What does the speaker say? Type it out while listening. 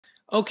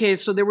Okay,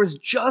 so there was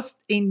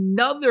just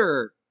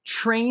another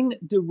train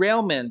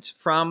derailment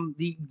from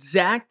the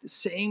exact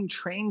same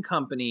train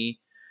company,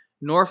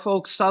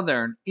 Norfolk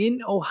Southern,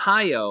 in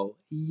Ohio,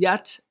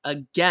 yet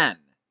again.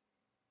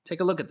 Take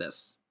a look at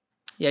this.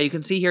 Yeah, you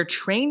can see here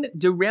train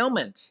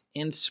derailment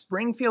in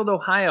Springfield,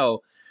 Ohio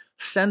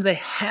sends a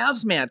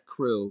hazmat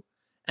crew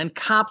and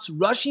cops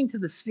rushing to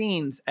the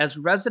scenes as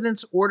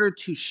residents ordered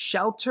to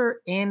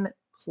shelter in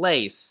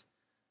place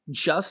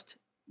just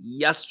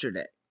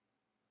yesterday.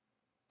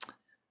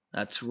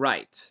 That's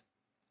right.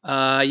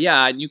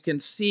 Yeah, and you can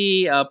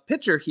see a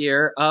picture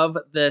here of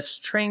this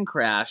train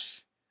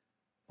crash,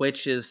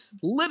 which is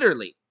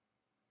literally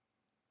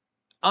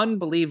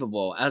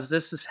unbelievable as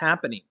this is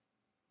happening.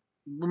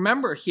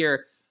 Remember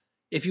here,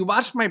 if you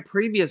watched my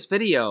previous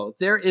video,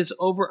 there is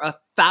over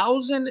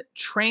 1,000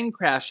 train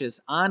crashes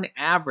on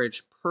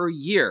average per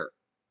year,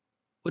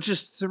 which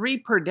is 3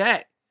 per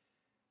day.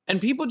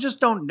 And people just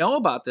don't know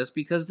about this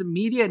because the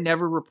media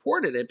never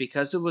reported it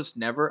because it was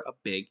never a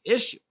big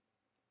issue.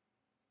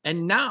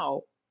 And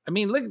now, I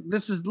mean, look,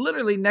 this is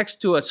literally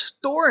next to a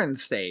store and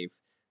save.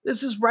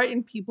 This is right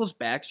in people's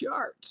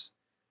backyards.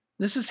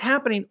 This is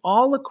happening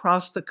all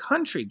across the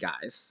country,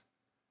 guys.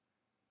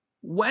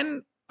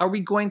 When are we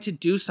going to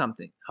do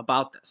something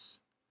about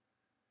this?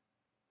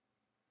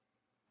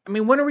 I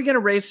mean, when are we going to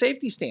raise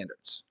safety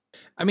standards?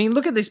 I mean,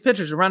 look at these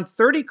pictures. Around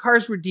 30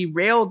 cars were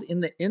derailed in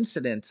the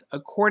incident,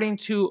 according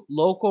to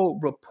local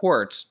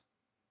reports.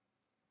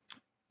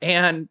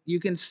 And you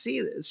can see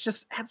it's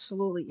just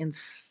absolutely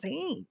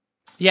insane.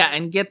 Yeah,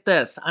 and get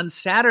this. On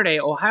Saturday,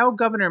 Ohio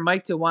Governor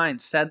Mike DeWine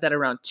said that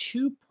around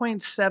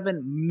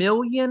 2.7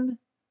 million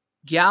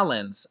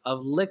gallons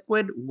of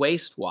liquid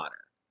wastewater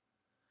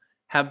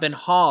have been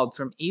hauled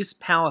from East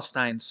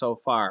Palestine so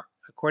far,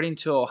 according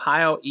to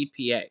Ohio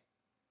EPA.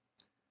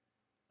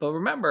 But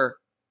remember,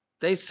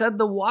 they said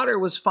the water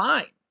was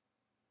fine.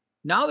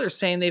 Now they're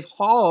saying they've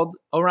hauled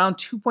around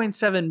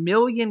 2.7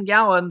 million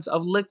gallons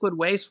of liquid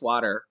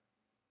wastewater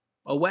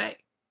away.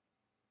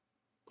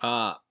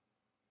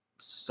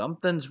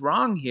 Something's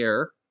wrong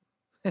here.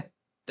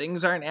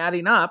 Things aren't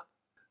adding up.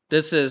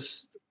 This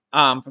is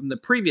from the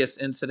previous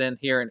incident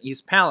here in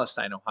East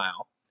Palestine,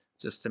 Ohio,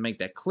 just to make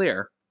that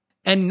clear.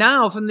 And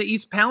now from the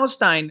East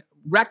Palestine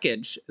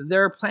wreckage,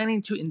 they're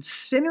planning to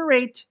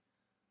incinerate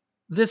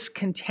this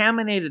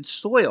contaminated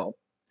soil.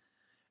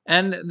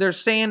 And they're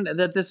saying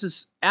that this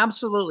is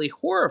absolutely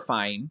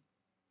horrifying.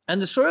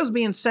 And the soil is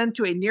being sent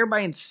to a nearby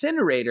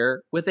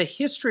incinerator with a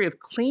history of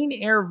clean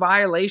air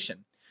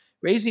violation,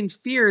 raising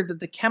fear that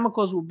the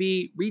chemicals will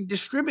be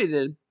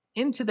redistributed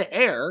into the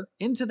air,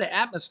 into the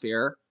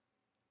atmosphere.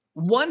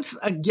 Once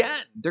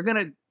again, they're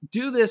going to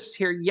do this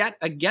here yet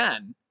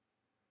again.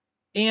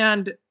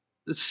 And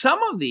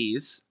some of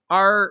these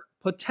are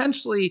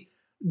potentially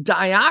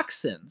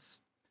dioxins,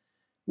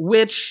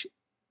 which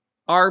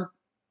are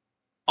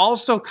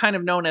also kind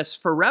of known as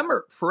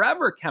forever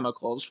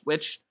chemicals,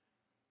 which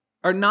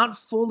are not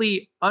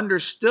fully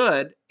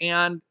understood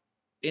and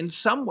in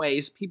some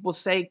ways people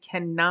say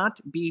cannot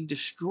be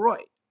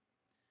destroyed.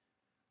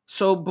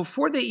 So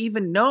before they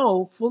even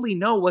fully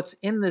know what's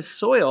in this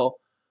soil,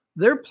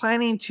 they're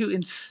planning to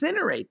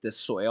incinerate this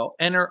soil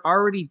and are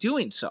already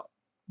doing so.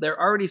 They're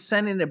already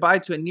sending it by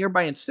to a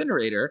nearby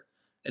incinerator.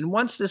 And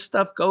once this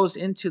stuff goes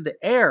into the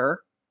air,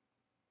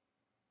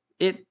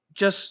 it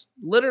just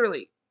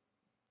literally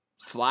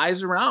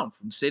flies around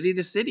from city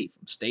to city,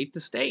 from state to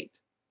state.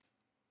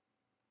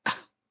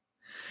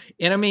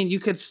 And I mean, you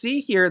could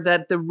see here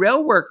that the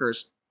rail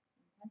workers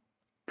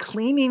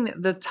cleaning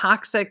the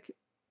toxic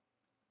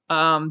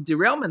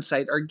derailment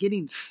site are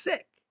getting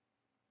sick.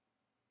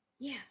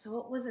 Yeah,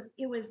 so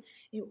it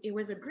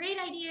was a great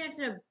idea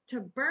to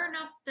burn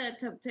up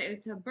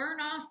to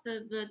burn off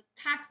the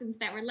toxins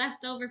that were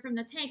left over from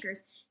the tankers.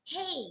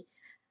 Hey,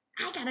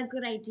 I got a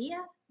good idea.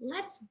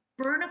 Let's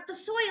burn up the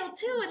soil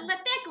too and let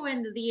that go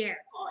into the air.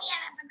 Oh yeah,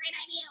 that's a great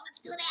idea.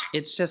 Let's do that.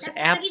 It's just That's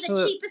got to be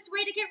the cheapest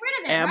way to get rid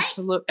of it, right?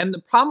 absolute. And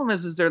the problem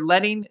is they're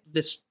letting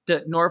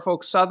the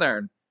Norfolk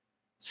Southern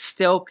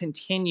still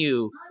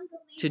continue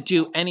to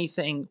do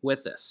anything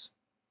with this.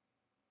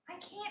 I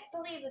can't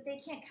believe that they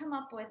can't come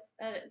up with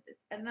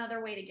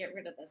another way to get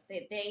rid of this.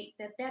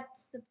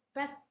 That's the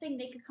best thing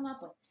they could come up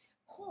with.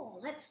 Oh,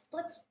 let's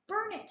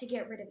burn it to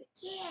get rid of it.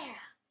 Yeah,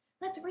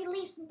 let's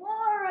release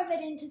more of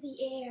it into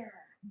the air.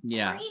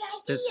 Yeah, Great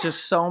idea. there's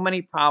just so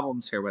many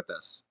problems here with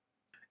this.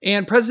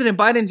 And President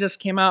Biden just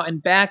came out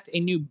and backed a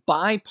new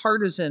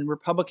bipartisan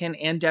Republican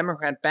and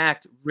Democrat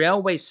backed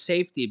railway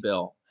safety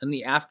bill in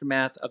the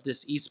aftermath of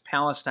this East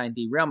Palestine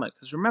derailment.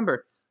 Because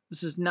remember,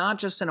 this is not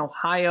just an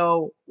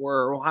Ohio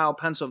or Ohio,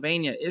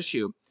 Pennsylvania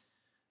issue.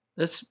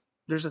 There's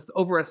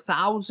over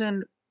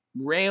 1,000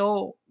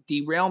 rail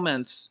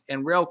derailments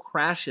and rail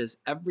crashes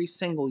every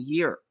single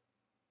year.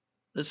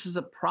 This is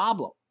a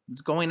problem.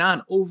 It's going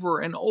on over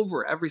and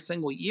over every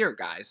single year,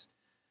 guys.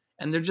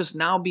 And they're just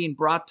now being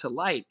brought to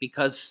light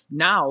because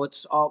now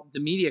it's all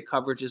the media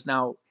coverage is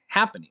now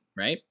happening,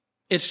 right?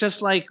 It's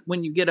just like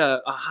when you get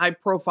a high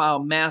profile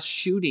mass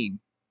shooting,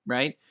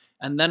 right?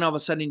 And then all of a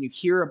sudden you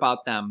hear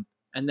about them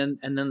and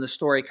then the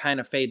story kind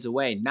of fades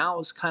away. Now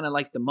is kind of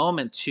like the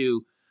moment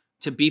to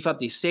beef up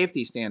these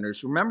safety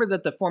standards. Remember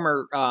that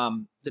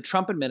the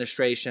Trump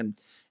administration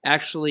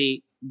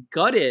actually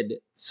gutted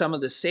some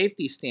of the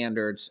safety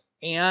standards,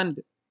 and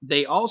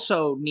they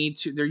also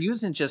they're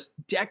using just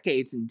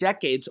decades and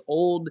decades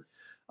old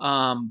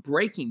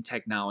braking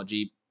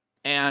technology,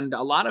 and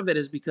a lot of it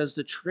is because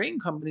the train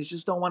companies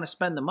just don't want to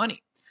spend the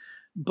money.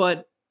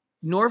 But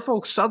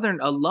Norfolk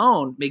Southern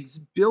alone makes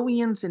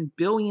billions and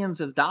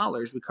billions of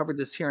dollars. We covered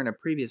this here in a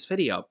previous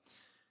video.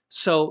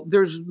 So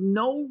there's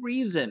no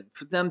reason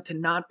for them to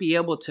not be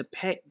able to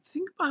pay.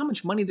 Think about how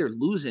much money they're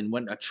losing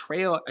when a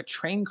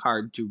train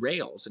car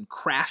derails and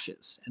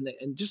crashes,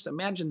 and just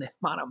imagine the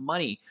amount of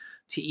money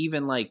to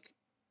even like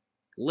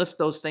lift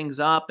those things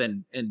up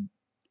and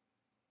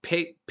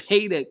pay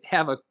to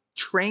have a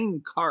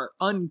train car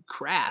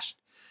uncrashed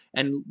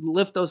and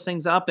lift those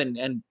things up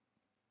and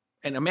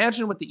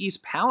imagine what the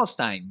East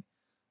Palestine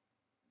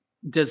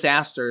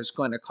disaster is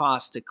going to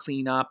cost to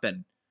clean up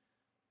and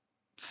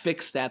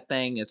fix that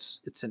thing. It's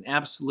an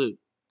absolute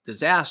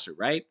disaster,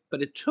 right?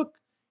 But it took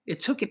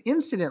an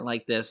incident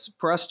like this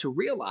for us to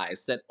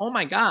realize that, oh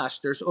my gosh,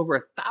 there's over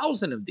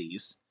 1,000 of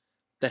these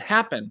that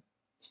happen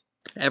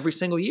every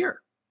single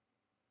year.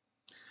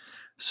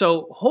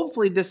 So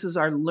hopefully this is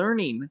our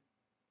learning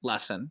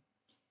lesson.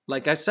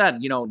 Like I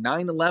said,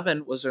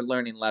 9/11 was a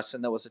learning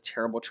lesson. That was a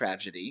terrible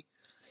tragedy.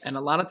 And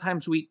a lot of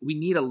times we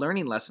need a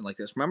learning lesson like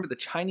this. Remember, the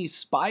Chinese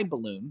spy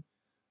balloon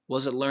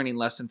was a learning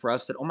lesson for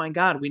us that, oh my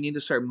God, we need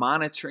to start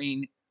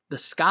monitoring the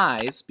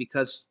skies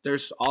because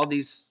there's all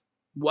these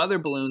weather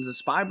balloons and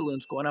spy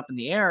balloons going up in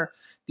the air.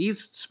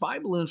 These spy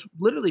balloons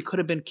literally could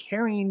have been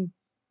carrying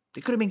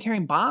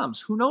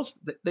bombs. Who knows?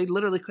 They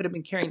literally could have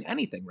been carrying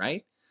anything,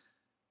 right?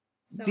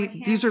 So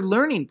These are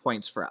learning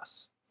points for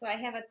us. So I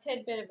have a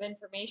tidbit of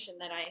information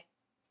that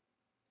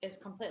is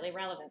completely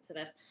relevant to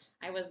this.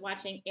 I was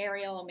watching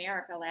Aerial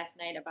America last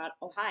night about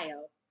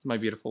Ohio. My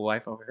beautiful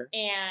wife over here.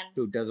 And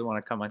who doesn't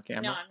want to come on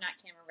camera? No, I'm not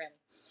camera ready.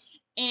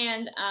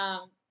 And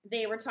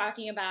they were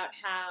talking about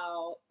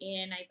how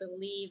in, I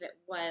believe it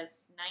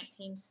was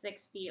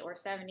 1960 or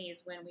 70s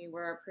when we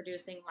were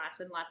producing lots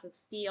and lots of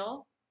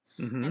steel.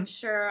 Mm-hmm. I'm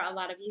sure a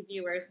lot of you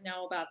viewers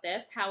know about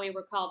this, how we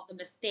were called the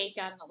mistake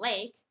on the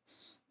lake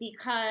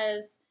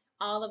because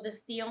all of the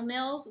steel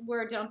mills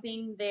were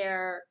dumping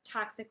their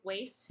toxic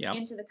waste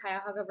into the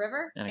Cuyahoga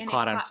River. And it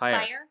caught on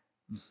fire.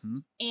 Mm-hmm.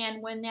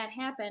 And when that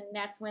happened,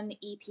 that's when the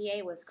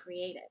EPA was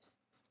created.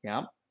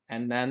 Yep.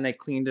 And then they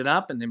cleaned it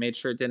up and they made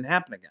sure it didn't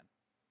happen again.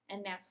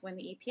 And that's when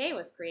the EPA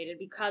was created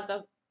because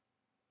of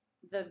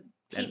the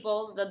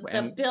people,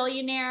 the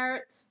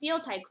billionaire steel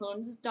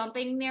tycoons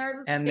dumping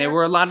their they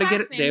were allowed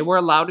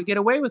to get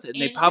away with it.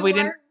 And they probably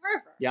didn't.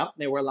 River. Yep,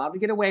 they were allowed to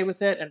get away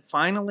with it. And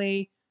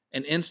finally,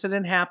 an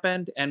incident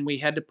happened, and we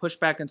had to push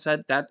back and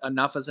said that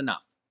enough is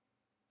enough.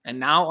 And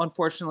now,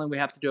 unfortunately, we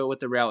have to do it with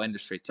the rail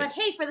industry too. But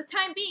hey, for the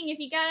time being, if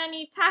you got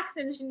any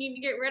toxins you need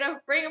to get rid of,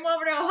 bring them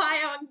over to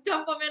Ohio and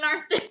dump them in our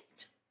state.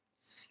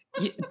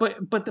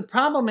 but the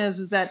problem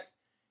is that.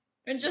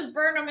 And just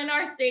burn them in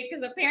our state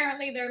because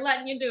apparently they're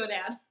letting you do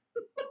that.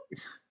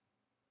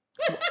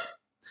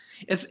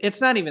 It's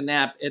not even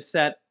that. It's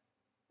that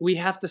we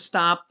have to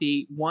stop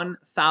the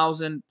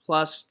 1,000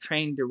 plus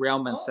train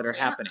derailments that are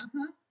happening.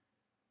 Uh-huh.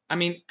 I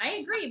mean, I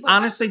agree. But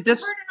honestly, burning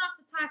off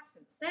the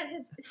toxins.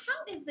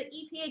 How is the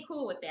EPA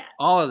cool with that?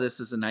 All of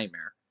this is a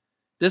nightmare.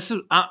 This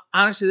is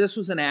honestly, this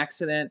was an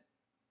accident.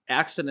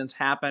 Accidents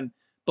happen.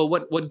 But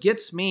what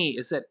gets me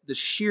is that the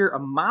sheer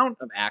amount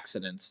of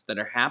accidents that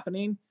are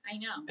happening. I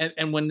know.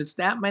 And when it's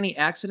that many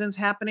accidents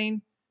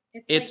happening,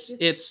 it's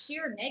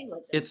sheer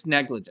negligence. It's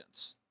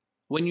negligence.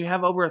 When you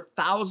have over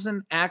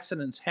 1,000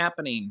 accidents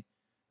happening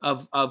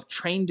of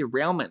train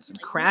derailments and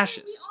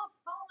crashes. Why are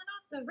we all falling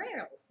off the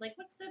rails? Like,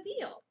 what's the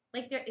deal?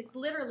 Like, it's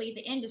literally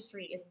the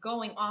industry is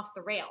going off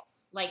the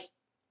rails. Like,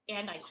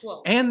 and I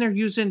quote. And they're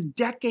using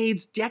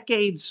decades,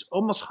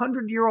 almost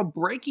 100-year-old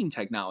braking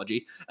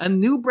technology. And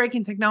new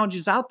braking technology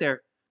is out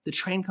there. The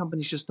train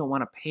companies just don't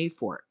want to pay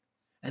for it.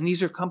 And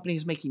these are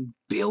companies making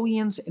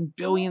billions and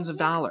billions of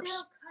dollars. They'll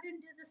cut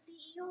into the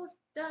CEO's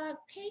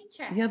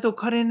paycheck. Yeah, they'll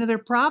cut into their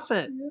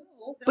profit. No,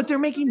 but they're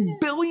making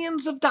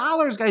billions of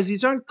dollars, guys.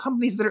 These aren't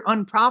companies that are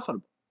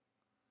unprofitable.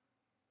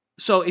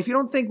 So if you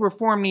don't think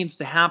reform needs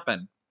to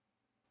happen,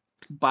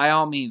 by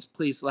all means,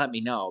 please let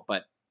me know.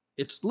 But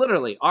it's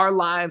literally our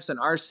lives and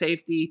our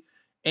safety,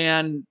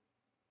 and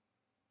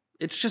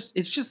it's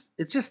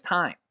just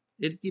time.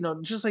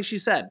 Just like she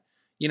said,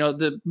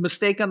 the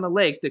mistake on the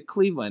lake, that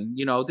Cleveland,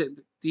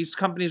 these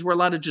companies were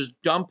allowed to just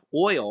dump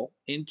oil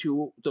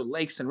into the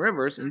lakes and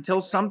rivers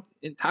until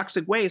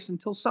toxic waste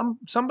until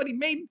somebody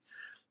made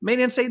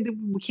it say that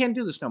we can't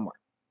do this no more.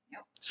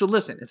 Yep. So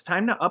listen, it's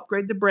time to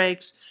upgrade the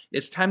brakes.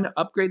 It's time to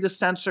upgrade the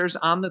sensors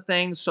on the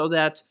things so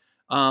that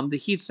the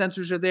heat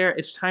sensors are there.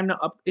 It's time to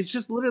it's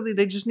just literally,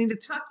 they just need to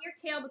tuck your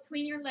tail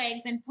between your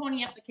legs and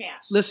pony up the cash.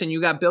 Listen, you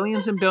got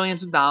billions and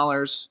billions of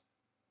dollars.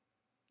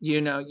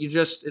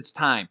 It's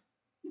time.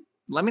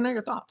 Let me know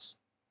your thoughts.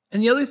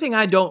 And the other thing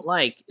I don't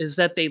like is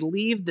that they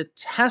leave the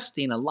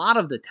testing, a lot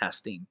of the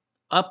testing,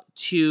 up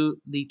to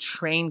the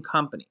train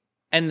company.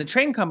 And the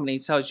train company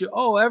tells you,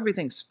 oh,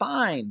 everything's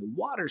fine, the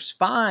water's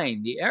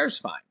fine, the air's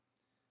fine.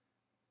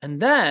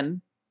 And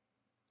then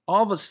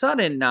all of a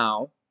sudden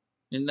now,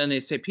 and then they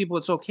say, people,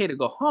 it's okay to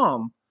go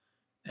home.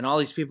 And all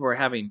these people are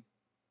having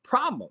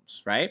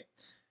problems, right?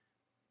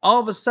 All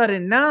of a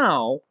sudden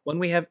now, when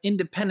we have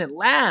independent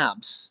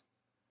labs,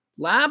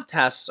 lab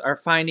tests are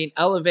finding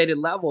elevated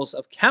levels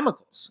of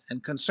chemicals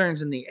and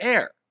concerns in the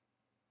air.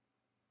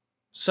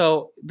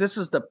 So this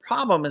is the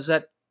problem, is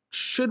that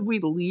should we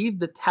leave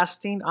the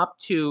testing up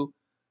to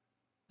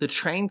the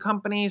train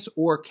companies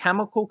or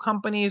chemical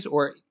companies,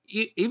 or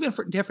even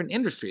for different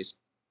industries?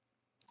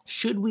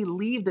 Should we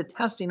leave the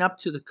testing up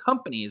to the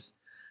companies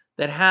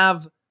that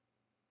have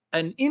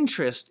an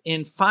interest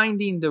in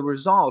finding the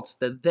results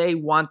that they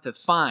want to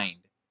find?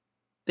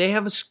 They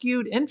have a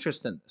skewed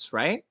interest in this,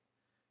 right?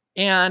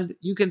 And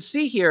you can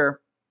see here,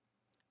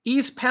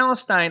 East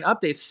Palestine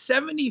updates,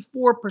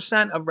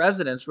 74% of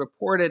residents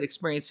reported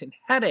experiencing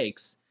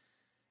headaches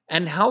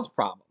and health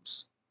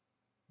problems.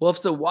 Well,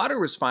 if the water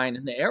was fine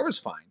and the air was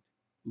fine,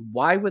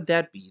 why would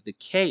that be the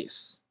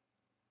case?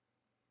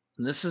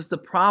 And this is the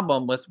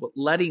problem with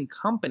letting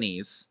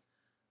companies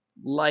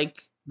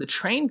like the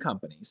train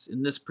companies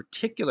in this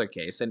particular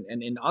case, and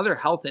in other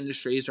health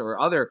industries or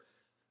other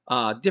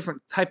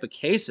different type of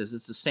cases,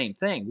 it's the same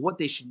thing. What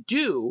they should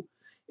do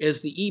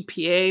is the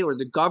EPA or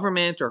the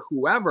government or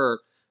whoever,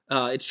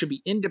 it should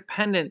be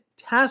independent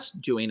tests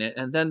doing it,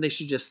 and then they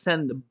should just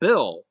send the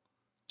bill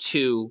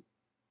to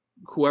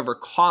whoever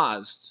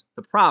caused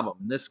the problem,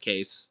 in this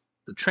case,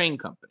 the train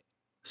company.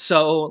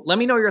 So let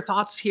me know your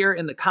thoughts here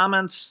in the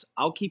comments.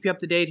 I'll keep you up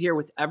to date here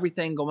with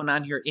everything going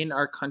on here in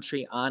our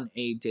country on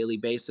a daily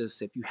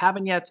basis. If you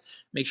haven't yet,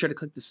 make sure to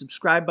click the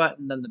subscribe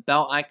button, then the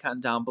bell icon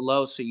down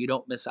below so you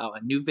don't miss out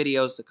on new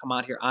videos that come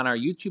out here on our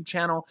YouTube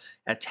channel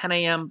at 10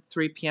 a.m.,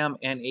 3 p.m.,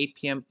 and 8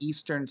 p.m.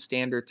 Eastern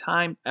Standard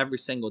Time every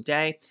single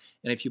day.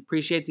 And if you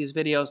appreciate these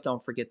videos,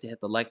 don't forget to hit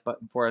the like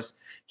button for us.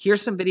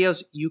 Here's some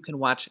videos you can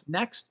watch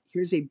next.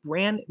 Here's a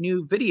brand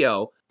new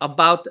video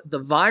about the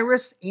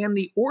virus and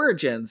the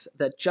origins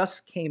that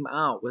just came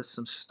out with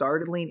some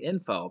startling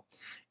info.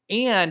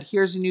 And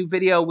here's a new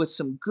video with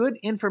some good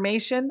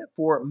information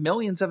for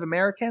millions of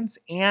Americans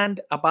and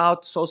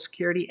about Social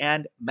Security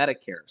and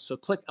Medicare. So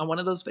click on one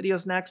of those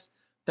videos next.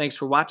 Thanks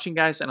for watching,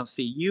 guys, and I'll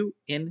see you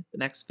in the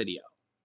next video.